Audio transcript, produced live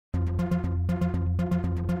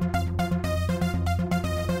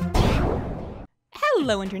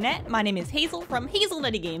Hello Internet, my name is Hazel from Hazel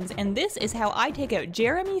Nutty Games, and this is how I take out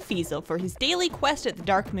Jeremy Feasel for his daily quest at the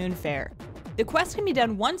Darkmoon Faire. The quest can be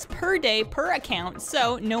done once per day per account,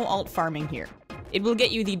 so no alt farming here. It will get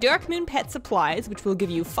you the Darkmoon pet supplies, which will give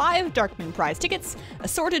you 5 Darkmoon prize tickets,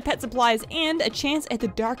 assorted pet supplies, and a chance at the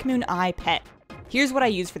Darkmoon Eye pet. Here's what I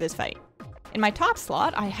use for this fight. In my top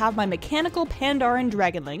slot, I have my Mechanical Pandaren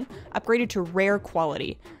Dragonling, upgraded to rare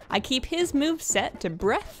quality. I keep his move set to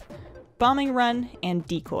Breath, Bombing Run, and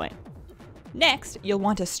Decoy. Next, you'll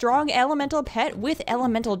want a strong elemental pet with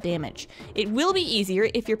elemental damage. It will be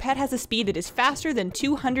easier if your pet has a speed that is faster than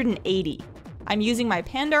 280. I'm using my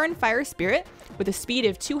Pandaren Fire Spirit with a speed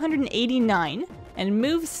of 289 and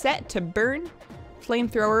moves set to Burn,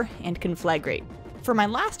 Flamethrower, and Conflagrate. For my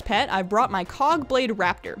last pet, I brought my Cogblade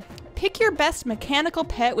Raptor. Pick your best mechanical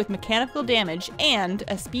pet with mechanical damage and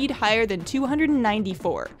a speed higher than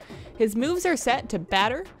 294. His moves are set to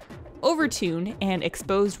Batter, Overtune, and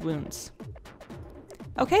Exposed Wounds.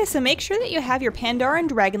 Okay, so make sure that you have your Pandaren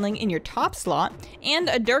Dragonling in your top slot and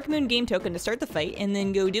a Darkmoon game token to start the fight, and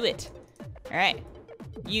then go do it. Alright,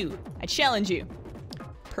 I challenge you.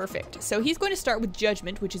 Perfect. So he's going to start with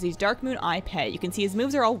Judgment, which is his Darkmoon Eye pet. You can see his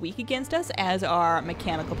moves are all weak against us, as are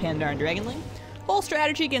Mechanical Pandaren Dragonling. Whole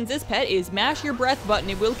strategy against this pet is mash your breath button,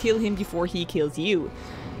 it will kill him before he kills you.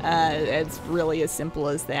 It's really as simple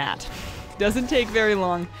as that. Doesn't take very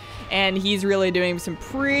long, and he's really doing some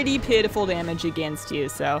pretty pitiful damage against you,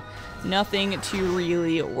 so nothing to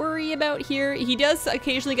really worry about here. He does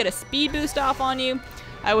occasionally get a speed boost off on you.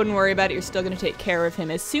 I wouldn't worry about it, you're still going to take care of him.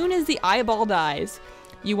 As soon as the eyeball dies,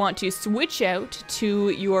 you want to switch out to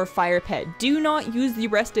your fire pet. Do not use the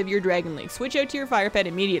rest of your Dragonling. Switch out to your fire pet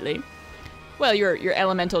immediately. Well, your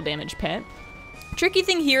elemental damage pet. Tricky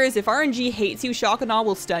thing here is if RNG hates you, Shock and Awe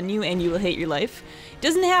will stun you and you will hate your life.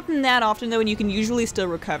 Doesn't happen that often though, and you can usually still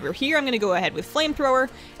recover. Here I'm going to go ahead with Flamethrower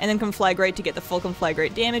and then Conflagrate to get the full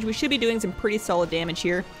Conflagrate damage. We should be doing some pretty solid damage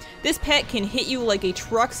here. This pet can hit you like a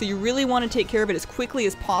truck, so you really want to take care of it as quickly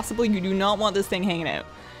as possible. You do not want this thing hanging out.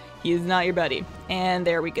 He is not your buddy. And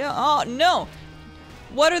there we go. Oh no!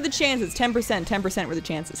 What are the chances? 10%. 10% were the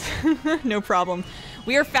chances. No problem.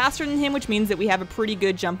 We are faster than him, which means that we have a pretty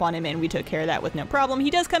good jump on him, and we took care of that with no problem. He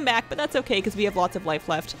does come back, but that's okay because we have lots of life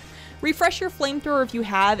left. Refresh your Flamethrower if you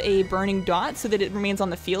have a burning dot so that it remains on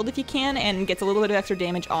the field if you can, and gets a little bit of extra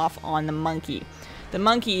damage off on the monkey. The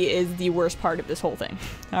monkey is the worst part of this whole thing.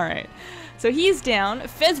 Alright, so he's down.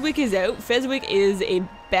 Fezwick is out. Fezwick is a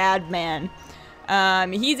bad man.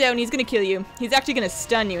 He's out and he's gonna kill you. He's actually gonna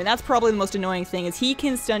stun you, and that's probably the most annoying thing, is he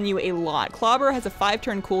can stun you a lot. Clobber has a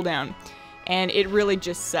 5-turn cooldown, and it really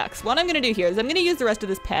just sucks. What I'm gonna do here is I'm gonna use the rest of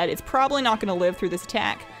this pet. It's probably not gonna live through this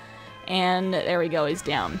attack. And there we go, he's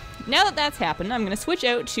down. Now that that's happened, I'm gonna switch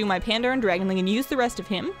out to my Pandaren Dragonling and use the rest of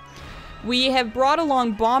him. We have brought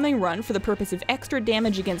along Bombing Run for the purpose of extra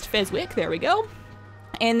damage against Fezwick. There we go.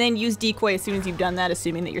 And then use Decoy as soon as you've done that,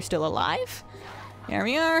 assuming that you're still alive. There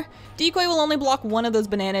we are. Decoy will only block one of those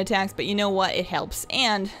banana attacks, but you know what? It helps.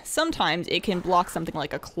 And sometimes it can block something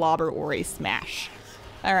like a Clobber or a Smash.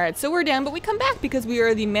 Alright, so we're down, but we come back because we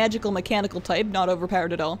are the magical mechanical type, not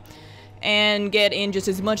overpowered at all. And get in just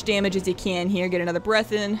as much damage as you can here. Get another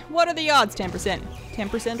breath in. What are the odds? 10%.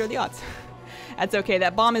 10% are the odds. That's okay.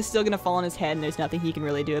 That bomb is still going to fall on his head, and there's nothing he can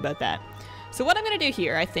really do about that. So what I'm going to do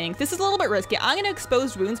here, I think, this is a little bit risky. I'm going to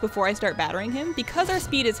expose wounds before I start battering him. Because our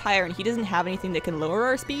speed is higher and he doesn't have anything that can lower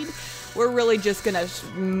our speed, we're really just going to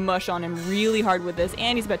mush on him really hard with this.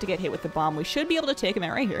 And he's about to get hit with the bomb. We should be able to take him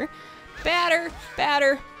out right here. Batter,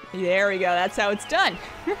 batter. There we go. That's how it's done.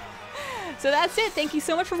 So that's it. Thank you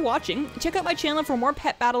so much for watching. Check out my channel for more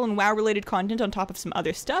pet battle and WoW related content on top of some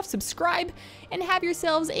other stuff. Subscribe and have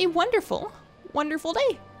yourselves a wonderful, wonderful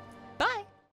day.